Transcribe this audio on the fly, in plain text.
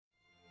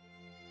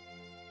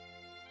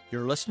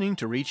You're listening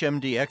to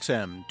ReachMD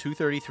XM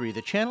 233,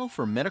 the channel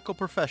for medical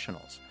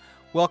professionals.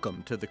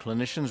 Welcome to the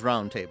Clinicians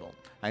Roundtable.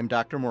 I'm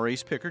Dr.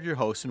 Maurice Pickard, your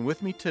host, and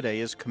with me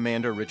today is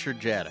Commander Richard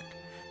Jadek,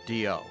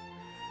 D.O.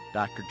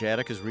 Dr.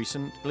 Jadek has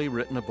recently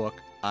written a book,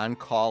 On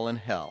Call in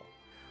Hell.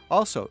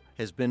 Also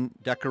has been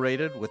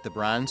decorated with the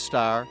Bronze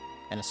Star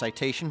and a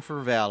Citation for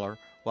Valor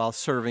while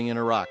serving in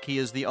Iraq. He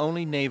is the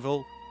only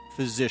naval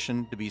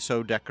physician to be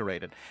so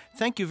decorated.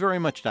 Thank you very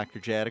much, Dr.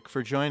 Jadek,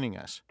 for joining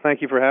us. Thank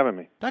you for having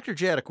me. Dr.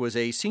 Jadek was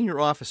a senior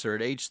officer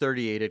at age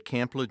 38 at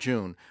Camp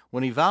Lejeune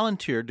when he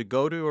volunteered to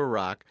go to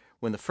Iraq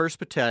when the 1st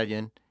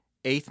Battalion,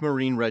 8th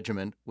Marine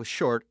Regiment was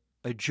short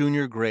a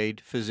junior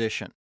grade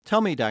physician.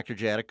 Tell me, Dr.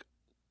 Jadek,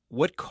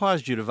 what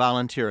caused you to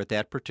volunteer at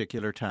that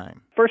particular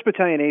time? 1st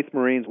Battalion, 8th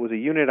Marines was a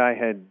unit I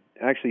had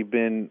actually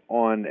been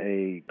on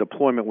a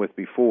deployment with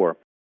before.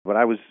 But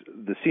I was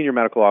the senior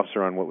medical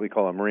officer on what we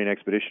call a Marine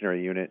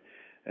Expeditionary Unit,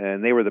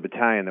 and they were the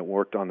battalion that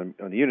worked on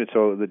the unit.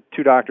 So the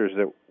two doctors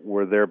that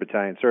were their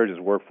battalion surgeons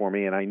worked for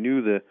me, and I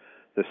knew the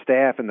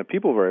staff and the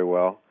people very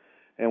well.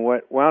 And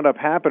what wound up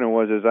happening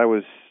was, as I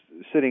was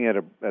sitting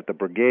at the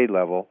brigade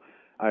level,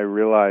 I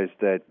realized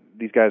that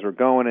these guys were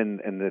going,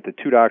 and that the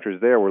two doctors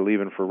there were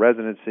leaving for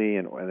residency,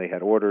 and they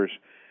had orders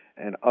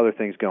and other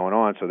things going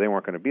on, so they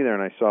weren't going to be there.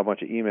 And I saw a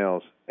bunch of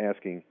emails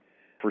asking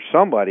for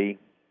somebody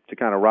to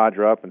kind of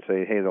roger up and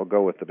say, hey, they'll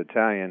go with the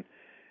battalion.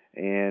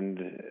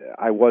 And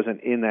I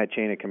wasn't in that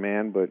chain of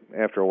command, but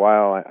after a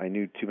while, I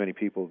knew too many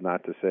people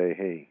not to say,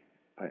 hey,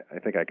 I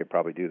think I could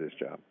probably do this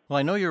job. Well,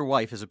 I know your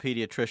wife is a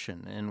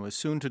pediatrician and was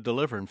soon to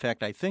deliver. In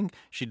fact, I think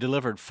she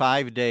delivered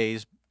 5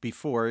 days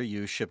before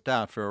you shipped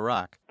out for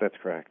Iraq. That's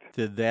correct.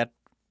 Did that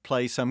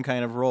play some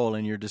kind of role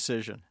in your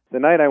decision? The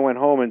night I went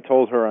home and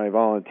told her I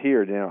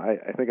volunteered,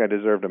 I think I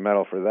deserved a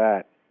medal for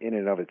that in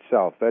and of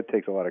itself. That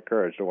takes a lot of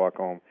courage to walk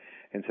home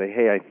and say,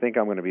 hey, I think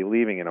I'm going to be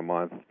leaving in a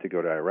month to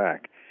go to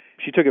Iraq.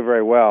 She took it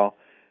very well.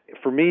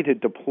 For me to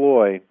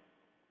deploy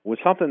was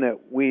something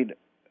that we'd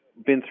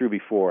been through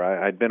before.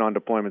 I'd been on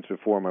deployments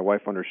before. My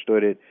wife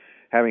understood it.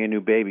 Having a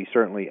new baby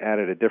certainly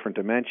added a different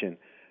dimension.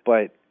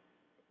 But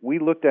we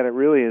looked at it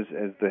really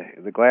as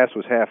the glass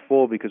was half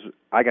full because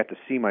I got to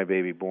see my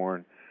baby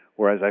born,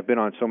 whereas I've been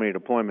on so many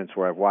deployments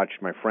where I've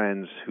watched my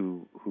friends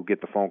who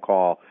get the phone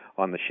call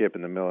on the ship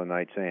in the middle of the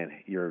night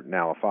saying, you're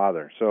now a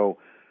father. So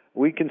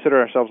we consider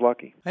ourselves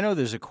lucky. I know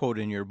there's a quote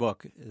in your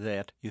book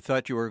that you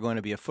thought you were going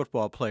to be a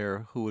football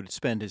player who would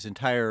spend his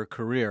entire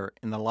career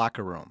in the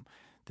locker room.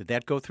 Did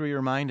that go through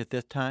your mind at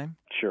that time?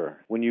 Sure.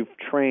 When you've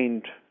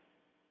trained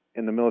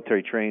in the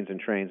military, trains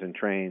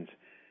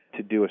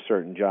to do a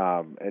certain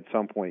job, at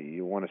some point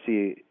you want to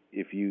see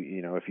if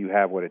you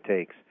have what it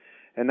takes.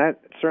 And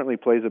that certainly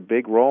plays a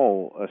big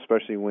role,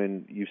 especially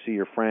when you see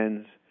your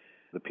friends,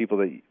 the people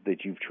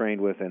that you've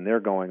trained with, and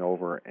they're going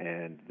over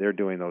and they're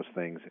doing those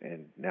things,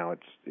 and now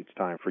it's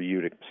time for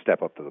you to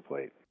step up to the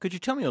plate. Could you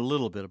tell me a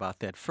little bit about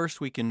that first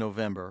week in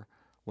November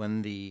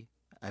when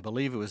I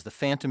believe it was the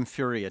Phantom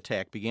Fury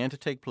attack began to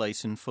take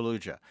place in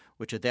Fallujah,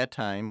 which at that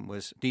time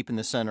was deep in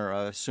the center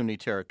of Sunni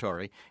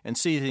territory and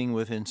seething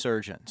with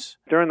insurgents?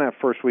 During that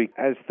first week,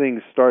 as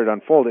things started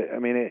unfolding,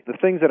 the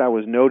things that I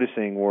was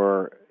noticing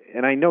were,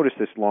 and I noticed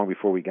this long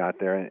before we got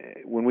there,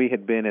 when we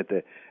had been at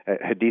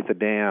Haditha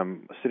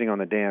Dam, sitting on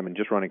the dam and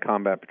just running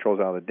combat patrols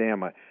out of the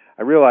dam, I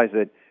realized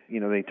that,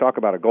 they talk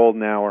about a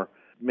golden hour.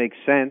 Makes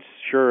sense.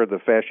 Sure, the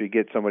faster you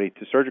get somebody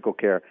to surgical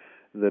care,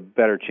 the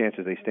better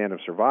chances they stand of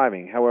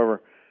surviving.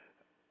 However,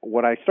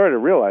 what I started to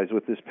realize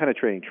with this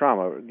penetrating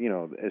trauma,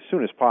 as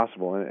soon as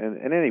possible,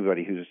 and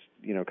anybody who's,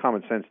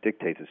 common sense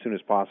dictates as soon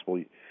as possible,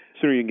 the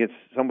sooner you can get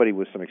somebody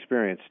with some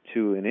experience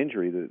to an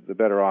injury, the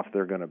better off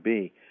they're going to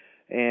be.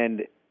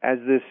 And as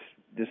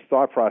this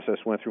thought process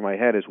went through my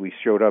head as we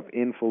showed up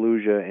in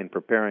Fallujah and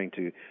preparing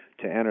to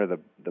enter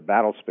the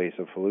battle space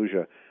of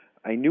Fallujah,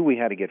 I knew we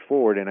had to get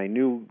forward, and I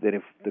knew that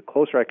if the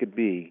closer I could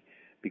be,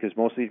 because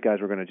most of these guys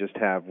were going to just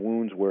have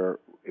wounds where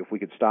if we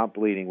could stop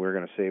bleeding, we were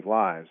going to save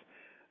lives.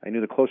 I knew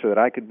the closer that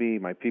I could be,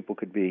 my people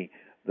could be,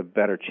 the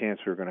better chance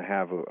we were going to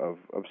have of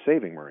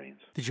saving Marines.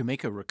 Did you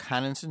make a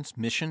reconnaissance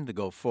mission to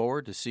go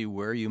forward to see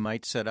where you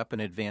might set up an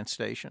advanced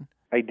station?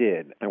 I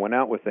did. I went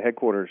out with the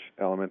headquarters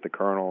element, the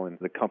colonel and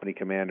the company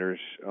commanders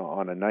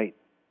on a night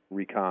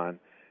recon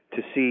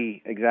to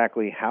see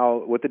exactly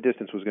what the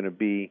distance was going to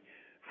be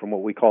from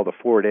what we call the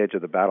forward edge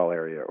of the battle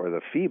area, or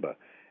the FIBA.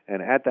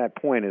 And at that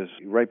point is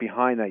right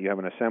behind that you have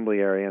an assembly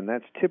area, and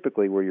that's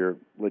typically where your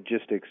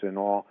logistics and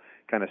all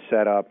kind of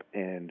set up,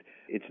 and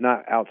it's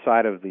not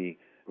outside of the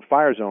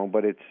fire zone,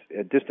 but it's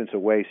a distance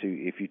away, so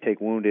if you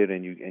take wounded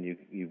and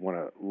you want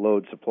to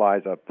load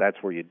supplies up, that's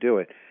where you do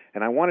it.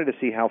 And I wanted to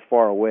see how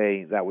far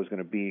away that was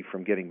going to be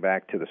from getting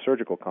back to the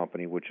surgical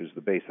company, which is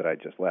the base that I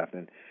just left.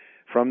 And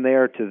from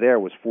there to there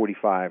was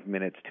 45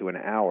 minutes to an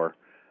hour,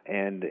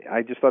 and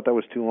I just thought that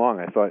was too long.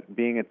 I thought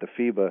being at the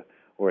FIBA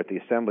or at the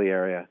assembly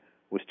area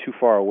was too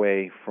far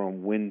away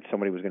from when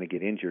somebody was going to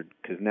get injured,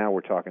 because now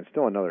we're talking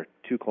still another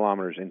 2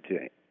 kilometers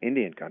into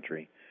Indian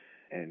country.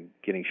 and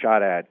getting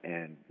shot at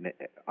and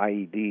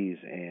IEDs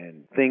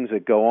and things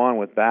that go on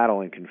with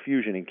battle and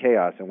confusion and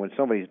chaos. And when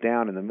somebody's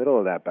down in the middle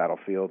of that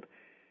battlefield,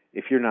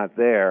 if you're not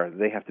there,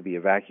 they have to be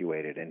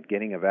evacuated. And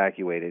getting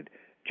evacuated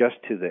just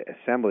to the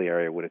assembly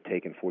area would have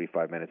taken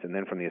 45 minutes. And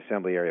then from the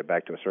assembly area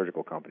back to a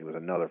surgical company was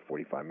another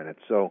 45 minutes.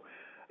 So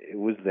it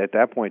was at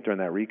that point during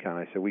that recon,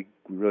 I said, we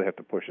really have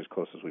to push as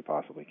close as we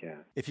possibly can.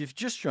 If you've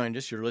just joined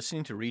us, you're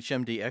listening to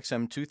ReachMD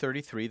XM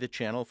 233, the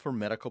channel for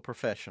medical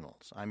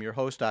professionals. I'm your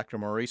host, Dr.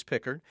 Maurice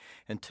Pickard,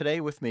 and today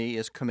with me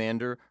is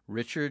Commander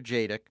Richard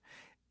Jadak,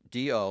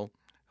 DO,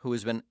 who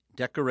has been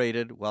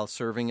decorated while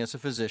serving as a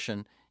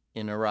physician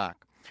in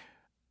Iraq.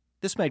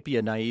 This might be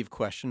a naive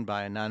question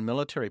by a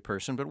non-military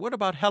person, but what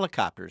about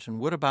helicopters, and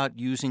what about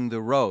using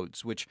the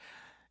roads, which,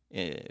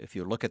 if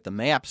you look at the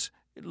maps,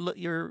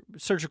 your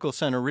surgical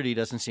center really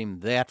doesn't seem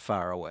that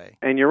far away.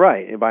 And you're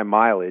right, by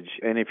mileage.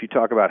 And if you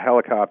talk about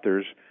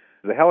helicopters,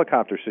 the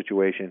helicopter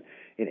situation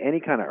in any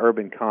kind of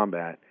urban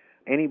combat,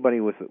 anybody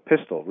with a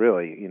pistol,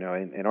 really,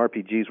 and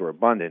RPGs were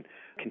abundant,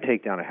 can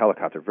take down a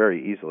helicopter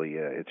very easily.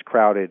 It's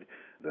crowded,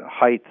 the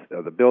height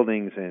of the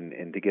buildings,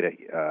 and to get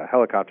a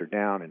helicopter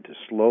down and to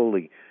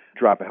slowly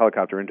drop a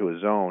helicopter into a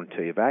zone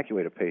to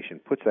evacuate a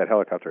patient puts that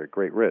helicopter at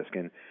great risk.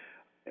 And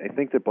I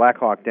think that Black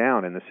Hawk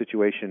Down and the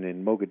situation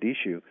in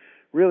Mogadishu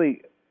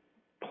really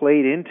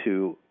played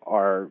into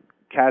our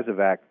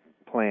CASEVAC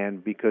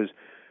plan, because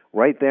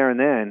right there and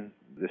then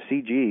the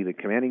CG, the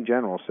commanding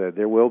general, said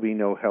there will be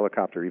no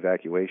helicopter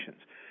evacuations.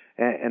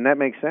 And that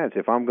makes sense.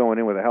 If I'm going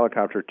in with a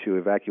helicopter to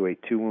evacuate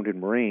 2 wounded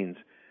Marines,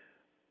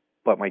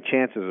 but my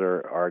chances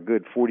are a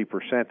good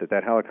 40%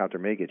 that helicopter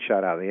may get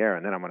shot out of the air,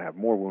 and then I'm going to have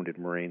more wounded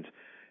Marines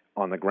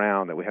on the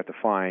ground that we have to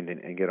find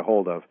and get a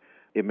hold of,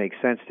 it makes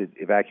sense to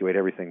evacuate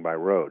everything by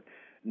road.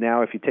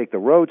 Now, if you take the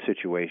road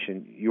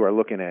situation, you are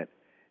looking at,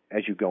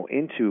 as you go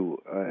into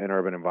an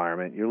urban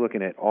environment, you're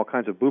looking at all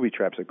kinds of booby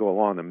traps that go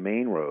along the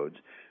main roads.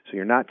 So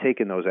you're not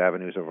taking those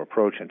avenues of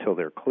approach until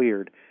they're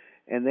cleared.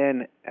 And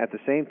then at the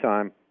same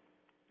time,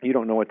 you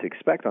don't know what to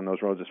expect on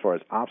those roads as far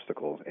as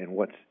obstacles and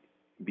what's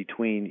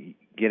between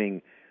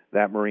getting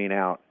that Marine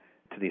out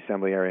to the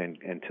assembly area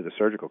and to the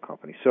surgical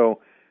company. So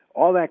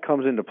all that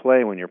comes into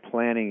play when you're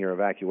planning your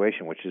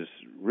evacuation, which is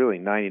really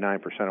 99%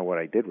 of what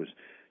I did was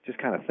just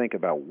kind of think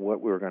about what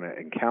we were going to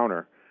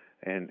encounter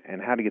and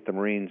how to get the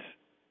Marines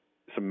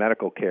some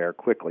medical care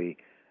quickly.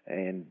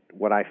 And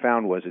what I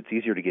found was it's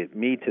easier to get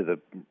me to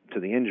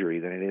the injury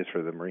than it is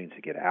for the Marines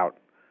to get out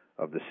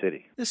of the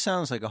city. This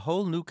sounds like a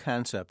whole new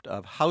concept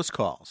of house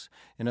calls.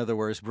 In other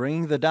words,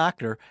 bringing the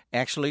doctor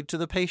actually to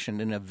the patient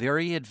in a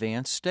very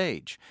advanced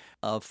stage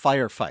of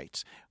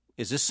firefights.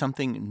 Is this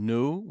something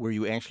new? Were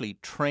you actually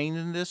trained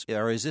in this,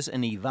 or is this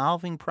an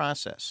evolving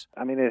process?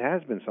 I mean, it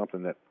has been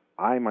something that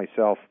I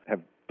myself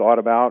have thought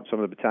about. Some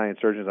of the battalion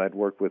surgeons I'd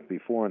worked with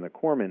before in the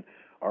corpsmen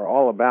are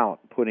all about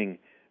putting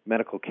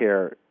medical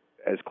care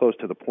as close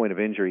to the point of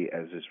injury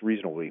as is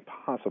reasonably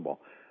possible.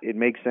 It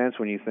makes sense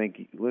when you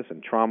think,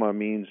 listen, trauma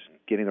means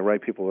getting the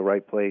right people to the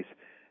right place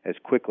as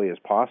quickly as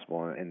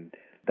possible, and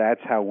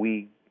that's how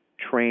we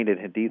trained at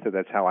Haditha.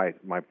 That's how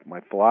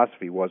my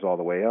philosophy was all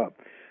the way up.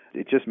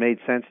 It just made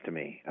sense to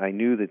me. I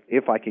knew that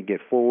if I could get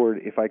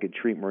forward, if I could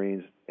treat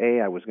Marines, A,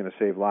 I was going to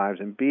save lives,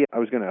 and B, I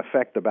was going to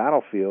affect the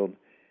battlefield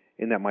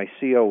in that my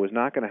CO was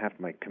not going to have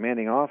to, my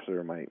commanding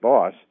officer, my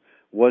boss,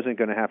 wasn't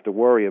going to have to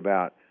worry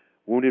about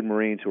wounded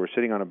Marines who were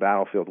sitting on a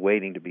battlefield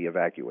waiting to be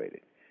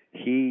evacuated.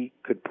 He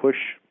could push,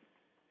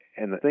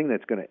 and the thing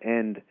that's going to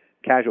end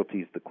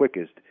casualties the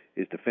quickest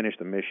is to finish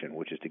the mission,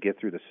 which is to get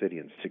through the city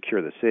and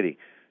secure the city.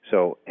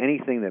 So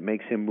anything that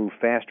makes him move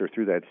faster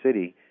through that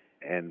city,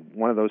 and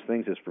one of those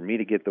things is for me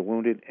to get the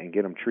wounded and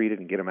get them treated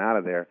and get them out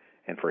of there,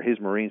 and for his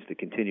Marines to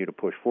continue to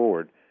push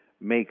forward,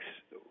 makes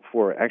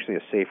for actually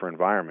a safer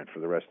environment for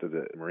the rest of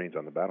the Marines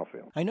on the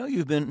battlefield. I know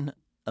you've been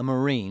a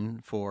Marine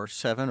for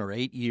 7 or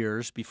 8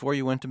 years before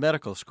you went to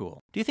medical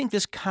school. Do you think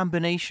this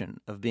combination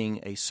of being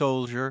a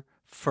soldier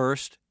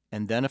first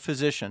and then a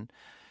physician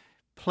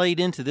played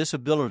into this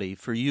ability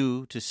for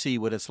you to see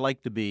what it's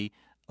like to be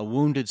a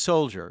wounded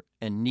soldier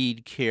and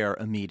need care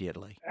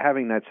immediately?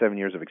 Having that 7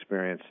 years of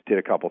experience did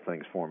a couple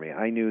things for me.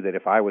 I knew that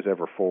if I was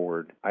ever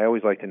forward, I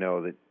always like to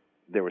know that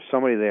there was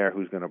somebody there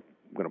who's going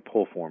to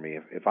pull for me.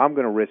 If I'm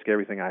going to risk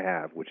everything I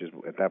have, which is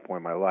at that point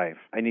in my life,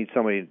 I need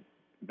somebody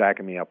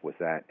backing me up with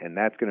that, and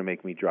that's going to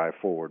make me drive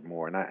forward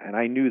more. And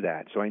I knew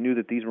that. So I knew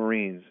that these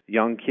Marines,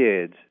 young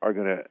kids, are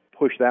going to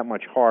push that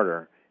much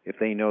harder if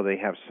they know they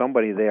have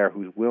somebody there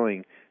who's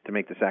willing to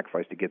make the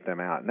sacrifice to get them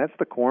out. And that's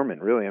the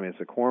corpsmen, really. I mean, it's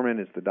the corpsmen,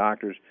 it's the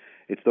doctors,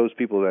 it's those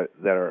people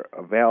that are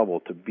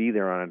available to be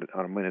there on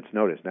a minute's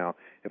notice. Now,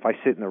 if I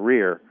sit in the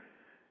rear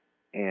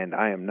and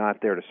I am not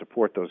there to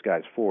support those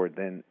guys forward,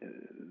 then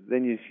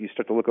you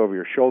start to look over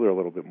your shoulder a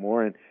little bit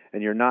more, and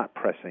you're not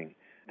pressing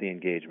the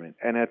engagement.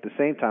 And at the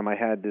same time, I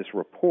had this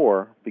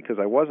rapport, because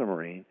I was a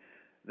Marine,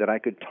 that I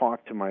could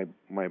talk to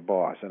my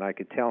boss, and I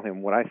could tell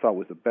him what I thought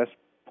was the best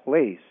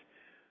place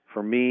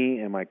for me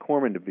and my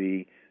corpsmen to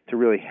be to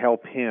really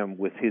help him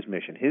with his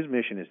mission. His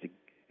mission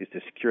is to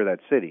secure that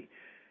city.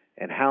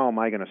 And how am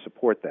I going to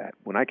support that?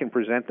 When I can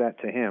present that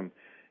to him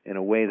in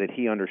a way that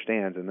he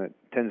understands, and that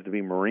tends to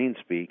be Marine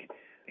speak,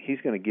 he's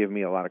going to give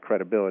me a lot of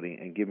credibility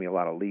and give me a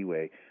lot of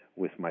leeway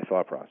with my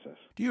thought process.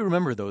 Do you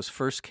remember those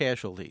first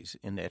casualties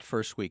in that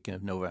first week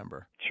of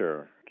November?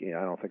 Sure.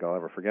 Yeah, I don't think I'll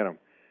ever forget them.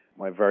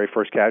 My very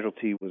first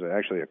casualty was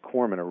actually a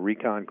corpsman, a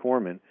recon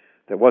corpsman,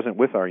 that wasn't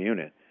with our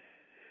unit.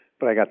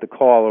 But I got the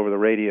call over the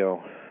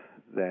radio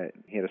that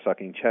he had a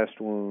sucking chest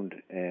wound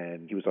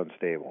and he was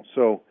unstable.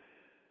 So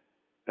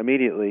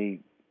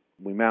immediately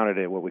we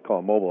mounted what we call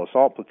a mobile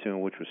assault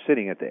platoon, which was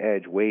sitting at the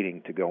edge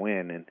waiting to go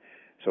in. And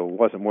so it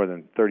wasn't more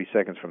than 30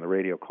 seconds from the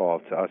radio call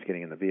to us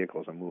getting in the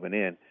vehicles and moving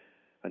in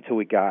until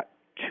we got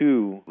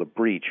to the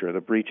breach, or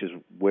the breach is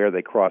where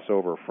they cross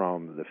over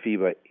from the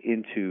FIBA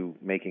into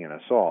making an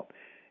assault.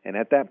 And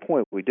at that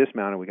point, we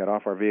dismounted, we got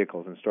off our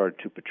vehicles and started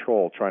to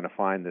patrol trying to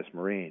find this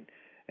Marine.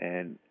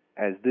 And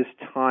as this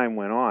time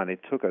went on,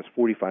 it took us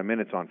 45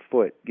 minutes on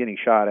foot getting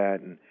shot at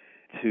and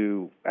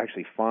to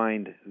actually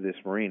find this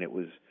Marine. It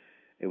was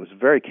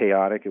very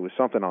chaotic. It was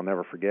something I'll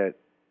never forget.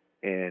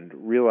 And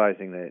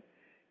realizing that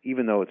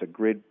even though it's a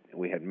grid,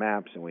 we had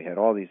maps and we had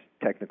all these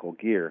technical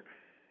gear,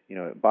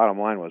 bottom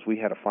line was we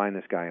had to find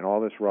this guy in all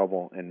this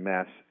rubble and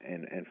mess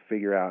and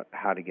figure out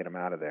how to get him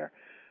out of there.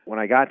 When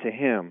I got to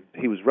him,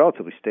 he was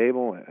relatively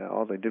stable.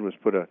 All I did was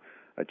put a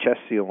chest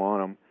seal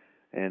on him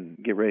and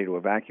get ready to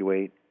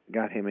evacuate,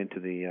 got him into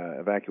the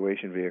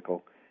evacuation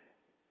vehicle.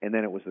 And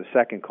then it was the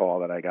second call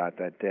that I got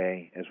that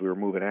day as we were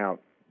moving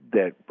out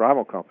that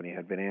Bravo Company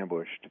had been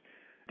ambushed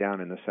down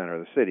in the center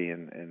of the city.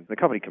 And the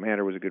company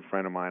commander was a good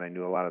friend of mine. I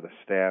knew a lot of the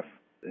staff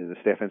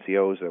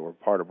NCOs that were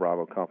part of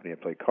Bravo Company I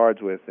played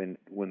cards with. And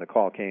when the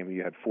call came,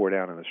 you had 4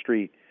 down in the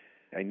street.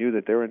 I knew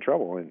that they were in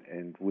trouble,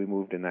 and we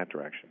moved in that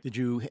direction. Did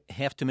you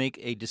have to make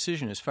a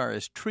decision as far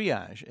as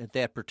triage at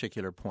that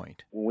particular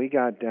point? When we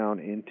got down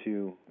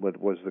into what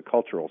was the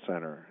cultural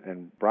center,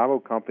 and Bravo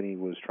Company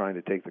was trying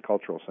to take the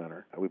cultural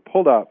center, we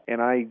pulled up,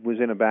 and I was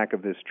in the back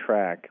of this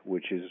track,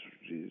 which is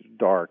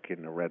dark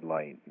and a red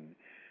light. And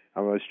I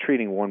was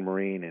treating one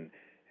Marine, and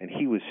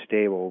he was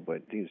stable,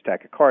 but he was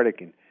tachycardic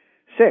and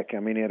sick.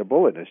 I mean, he had a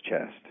bullet in his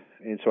chest.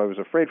 And so I was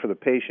afraid for the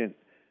patient.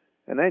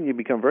 And then you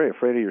become very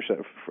afraid of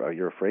yourself.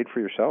 You're afraid for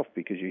yourself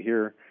because you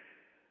hear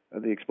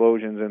the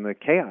explosions and the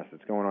chaos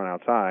that's going on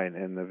outside,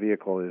 and the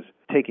vehicle is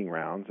taking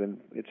rounds, and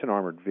it's an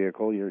armored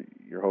vehicle. You're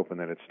hoping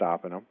that it's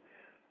stopping them.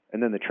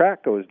 And then the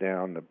track goes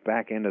down the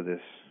back end of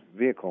this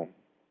vehicle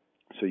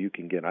so you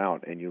can get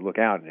out, and you look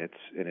out, and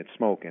it's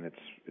smoke, and it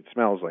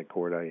smells like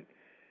cordite.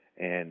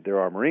 And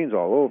there are Marines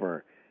all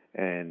over.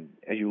 And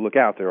as you look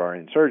out, there are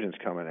insurgents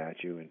coming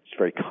at you, and it's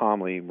very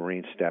calmly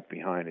Marines step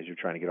behind as you're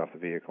trying to get off the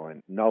vehicle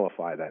and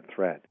nullify that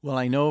threat. Well,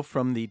 I know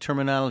from the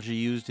terminology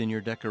used in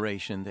your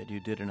declaration that you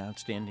did an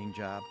outstanding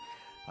job.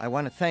 I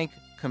want to thank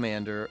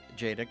Commander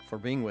Jadek for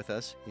being with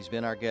us. He's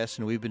been our guest,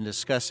 and we've been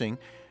discussing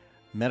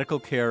medical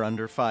care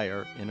under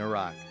fire in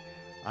Iraq.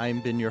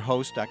 I've been your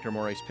host, Dr.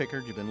 Maurice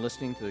Pickard. You've been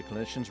listening to the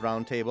Clinicians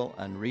Roundtable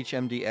on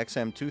ReachMD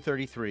XM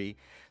 233,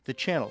 the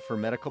channel for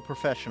medical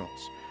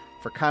professionals.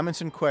 For comments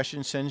and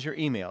questions, send your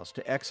emails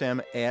to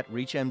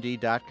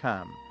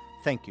xm@reachmd.com.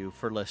 Thank you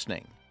for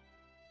listening.